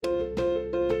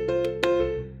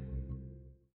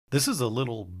This is a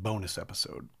little bonus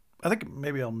episode. I think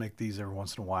maybe I'll make these every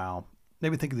once in a while.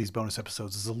 Maybe think of these bonus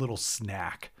episodes as a little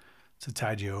snack to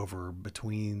tide you over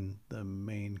between the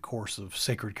main course of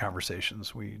sacred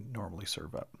conversations we normally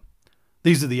serve up.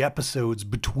 These are the episodes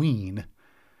between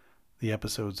the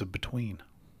episodes of between.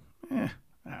 I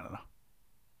don't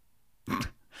know.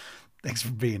 Thanks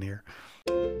for being here.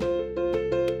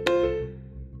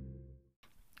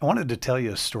 I wanted to tell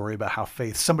you a story about how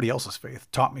faith, somebody else's faith,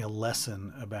 taught me a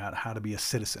lesson about how to be a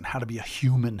citizen, how to be a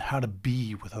human, how to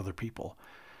be with other people.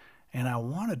 And I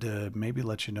wanted to maybe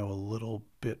let you know a little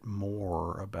bit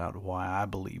more about why I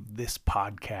believe this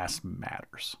podcast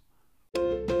matters.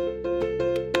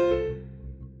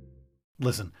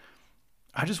 Listen,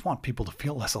 I just want people to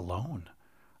feel less alone.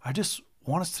 I just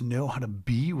want us to know how to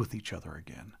be with each other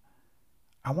again.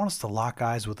 I want us to lock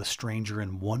eyes with a stranger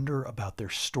and wonder about their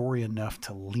story enough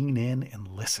to lean in and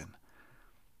listen.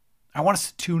 I want us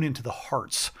to tune into the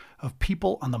hearts of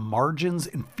people on the margins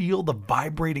and feel the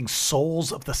vibrating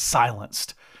souls of the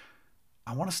silenced.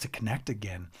 I want us to connect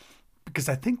again because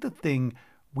I think the thing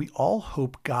we all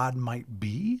hope God might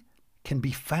be can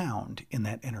be found in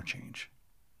that interchange.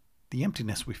 The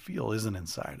emptiness we feel isn't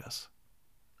inside us.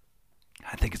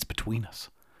 I think it's between us.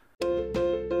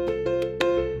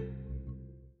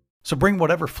 So bring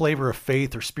whatever flavor of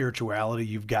faith or spirituality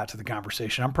you've got to the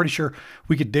conversation. I'm pretty sure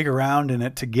we could dig around in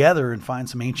it together and find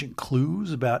some ancient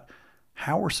clues about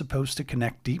how we're supposed to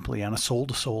connect deeply on a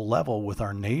soul-to-soul level with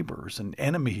our neighbors and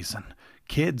enemies and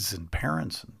kids and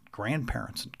parents and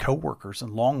grandparents and coworkers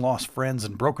and long-lost friends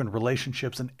and broken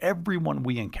relationships and everyone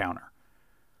we encounter.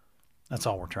 That's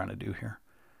all we're trying to do here.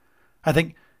 I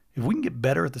think if we can get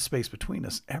better at the space between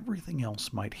us, everything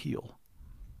else might heal.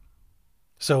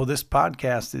 So this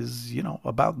podcast is,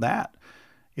 about that.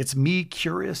 It's me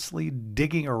curiously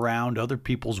digging around other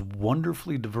people's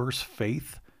wonderfully diverse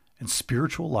faith and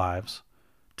spiritual lives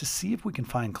to see if we can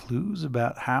find clues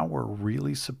about how we're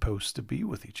really supposed to be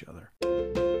with each other.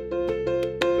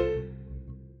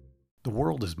 The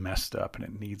world is messed up and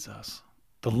it needs us.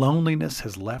 The loneliness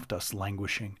has left us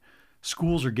languishing.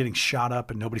 Schools are getting shot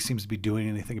up and nobody seems to be doing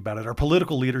anything about it. Our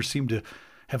political leaders seem to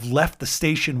have left the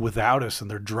station without us and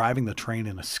they're driving the train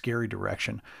in a scary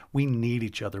direction. We need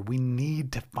each other. We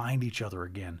need to find each other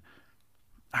again.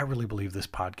 I really believe this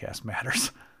podcast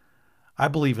matters. I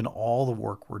believe in all the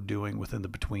work we're doing within the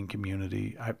Between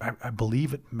community. I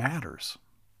believe it matters.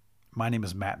 My name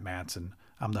is Matt Matson.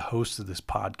 I'm the host of this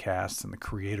podcast and the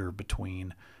creator of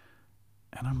Between,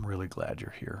 and I'm really glad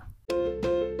you're here.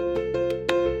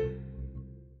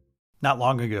 Not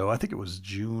long ago, I think it was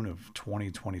June of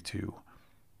 2022,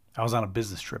 I was on a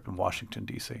business trip in Washington,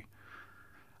 D.C.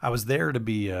 I was there to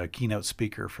be a keynote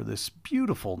speaker for this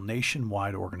beautiful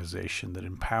nationwide organization that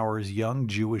empowers young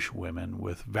Jewish women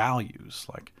with values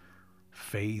like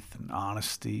faith and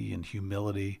honesty and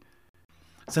humility.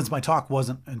 Since my talk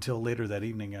wasn't until later that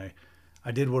evening,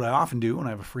 I did what I often do when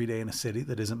I have a free day in a city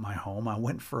that isn't my home. I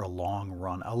went for a long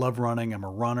run. I love running. I'm a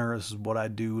runner. This is what I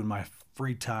do in my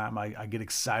free time. I get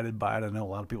excited by it. I know a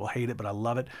lot of people hate it, but I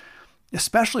love it,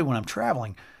 especially when I'm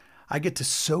traveling. I get to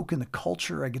soak in the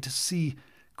culture. I get to see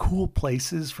cool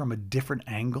places from a different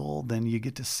angle than you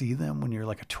get to see them when you're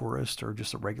like a tourist or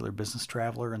just a regular business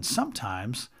traveler. And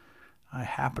sometimes I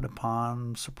happen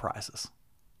upon surprises.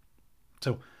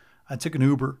 So I took an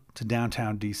Uber to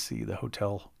downtown DC. The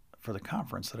hotel for the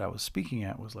conference that I was speaking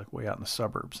at was like way out in the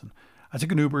suburbs. And I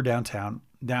took an Uber downtown,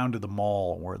 down to the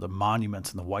mall where the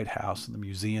monuments and the White House and the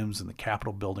museums and the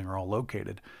Capitol building are all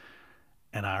located.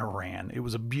 And I ran. It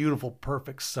was a beautiful,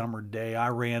 perfect summer day. I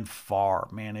ran far.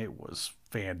 Man, it was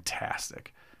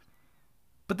fantastic.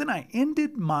 But then I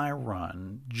ended my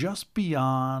run just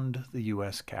beyond the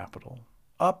U.S. Capitol,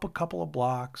 up a couple of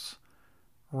blocks,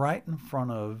 right in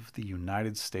front of the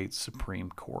United States Supreme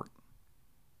Court.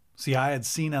 See, I had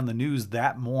seen on the news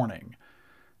that morning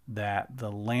that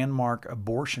the landmark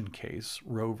abortion case,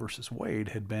 Roe versus Wade,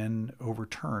 had been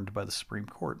overturned by the Supreme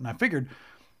Court. And I figured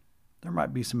there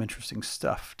might be some interesting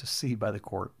stuff to see by the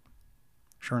court.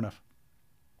 Sure enough,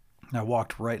 I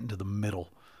walked right into the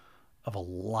middle of a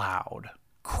loud,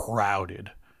 crowded,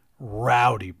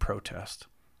 rowdy protest.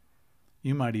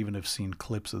 You might even have seen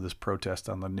clips of this protest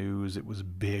on the news. It was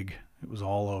big. It was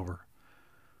all over.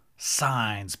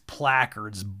 Signs,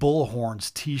 placards,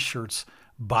 bullhorns, T-shirts,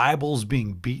 Bibles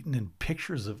being beaten, and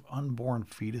pictures of unborn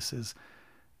fetuses.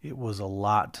 It was a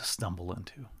lot to stumble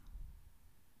into.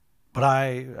 But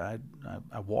I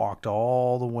walked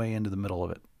all the way into the middle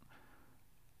of it.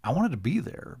 I wanted to be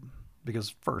there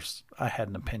because first I had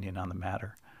an opinion on the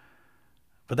matter.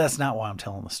 But that's not why I'm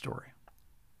telling the story.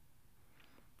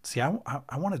 See, I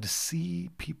wanted to see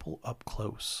people up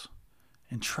close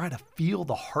and try to feel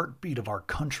the heartbeat of our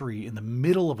country in the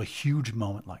middle of a huge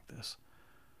moment like this.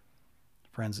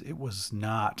 Friends, it was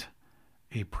not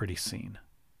a pretty scene.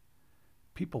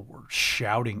 People were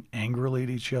shouting angrily at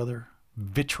each other,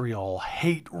 vitriol,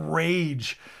 hate,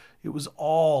 rage. It was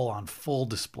all on full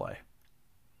display.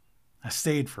 I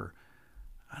stayed for,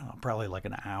 probably like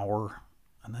an hour,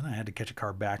 and then I had to catch a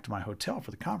car back to my hotel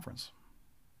for the conference.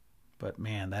 But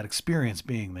man, that experience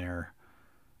being there,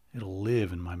 it'll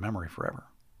live in my memory forever.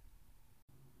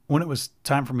 When it was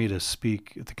time for me to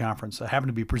speak at the conference, I happened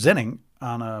to be presenting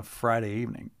on a Friday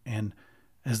evening. And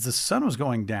as the sun was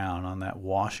going down on that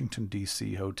Washington,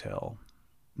 D.C. hotel,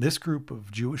 this group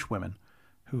of Jewish women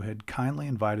who had kindly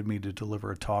invited me to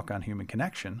deliver a talk on human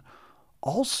connection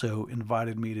also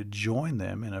invited me to join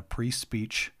them in a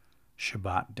pre-speech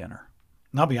Shabbat dinner.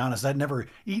 And I'll be honest, I'd never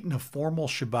eaten a formal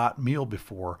Shabbat meal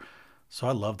before, so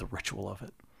I loved the ritual of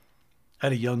it. I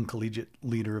had a young collegiate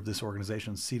leader of this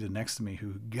organization seated next to me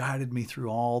who guided me through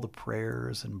all the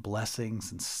prayers and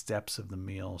blessings and steps of the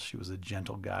meal. She was a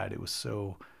gentle guide. It was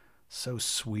so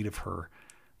sweet of her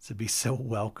to be so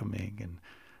welcoming and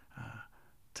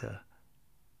to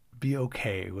be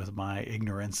okay with my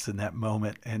ignorance in that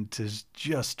moment and to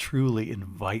just truly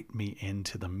invite me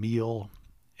into the meal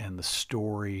and the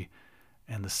story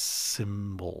and the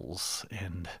symbols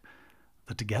and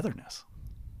the togetherness.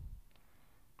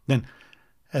 Then,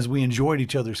 as we enjoyed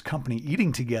each other's company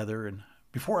eating together, and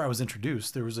before I was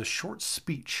introduced, there was a short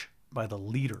speech by the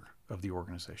leader of the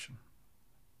organization.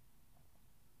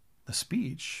 The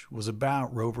speech was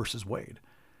about Roe versus Wade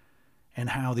and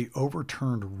how the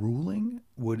overturned ruling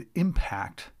would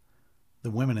impact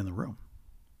the women in the room.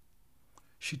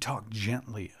 She talked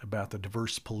gently about the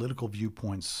diverse political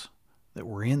viewpoints that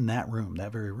were in that room,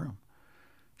 that very room.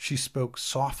 She spoke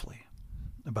softly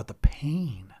about the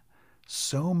pain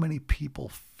so many people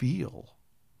feel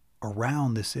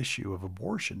around this issue of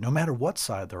abortion, no matter what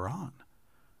side they're on.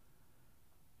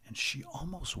 And she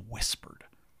almost whispered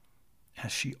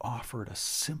as she offered a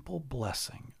simple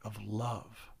blessing of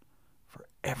love for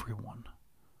everyone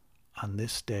on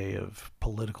this day of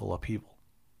political upheaval.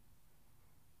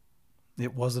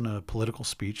 It wasn't a political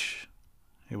speech.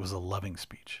 It was a loving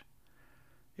speech.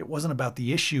 It wasn't about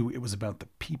the issue. It was about the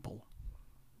people.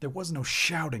 There was no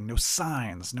shouting, no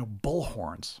signs, no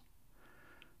bullhorns.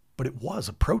 But it was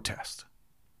a protest.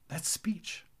 That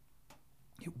speech.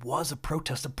 It was a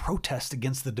protest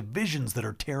against the divisions that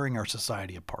are tearing our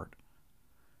society apart.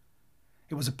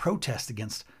 It was a protest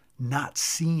against not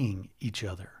seeing each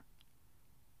other,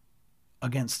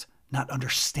 against not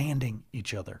understanding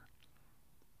each other,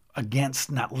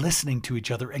 against not listening to each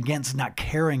other, against not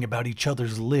caring about each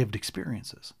other's lived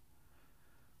experiences.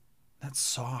 That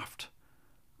soft,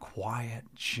 quiet,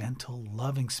 gentle,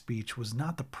 loving speech was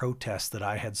not the protest that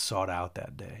I had sought out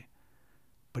that day,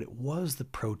 but it was the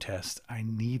protest I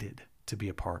needed to be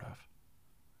a part of.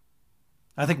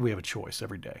 I think we have a choice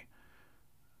every day.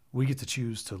 We get to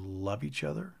choose to love each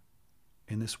other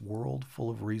in this world full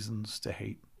of reasons to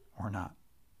hate or not.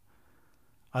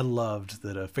 I loved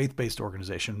that a faith-based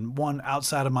organization, one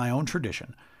outside of my own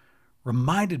tradition,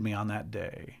 reminded me on that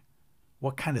day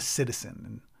what kind of citizen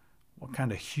and what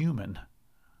kind of human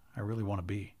I really want to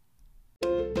be.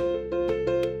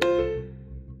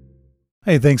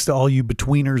 Hey, thanks to all you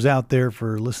Betweeners out there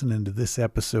for listening to this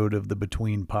episode of the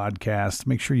Between Podcast.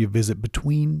 Make sure you visit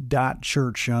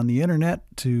between.church on the internet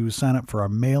to sign up for our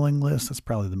mailing list. That's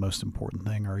probably the most important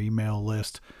thing, our email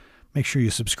list. Make sure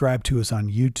you subscribe to us on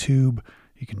YouTube.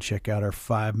 You can check out our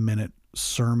 5-minute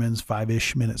sermons,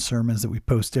 5-ish minute sermons that we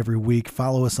post every week.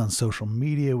 Follow us on social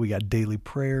media. We got daily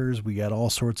prayers. We got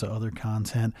all sorts of other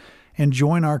content. And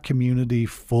join our community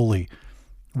fully.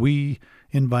 We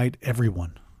invite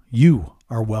everyone. You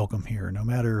are welcome here, no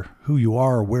matter who you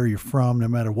are or where you're from, no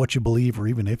matter what you believe or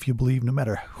even if you believe, no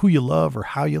matter who you love or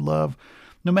how you love,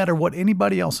 no matter what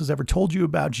anybody else has ever told you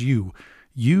about you.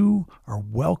 You are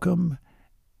welcome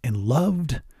and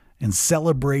loved and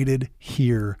celebrated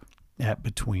here at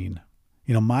Between.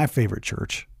 You know, my favorite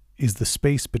church is the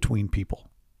space between people.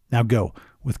 Now go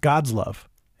with God's love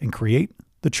and create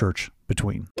the church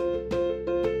between.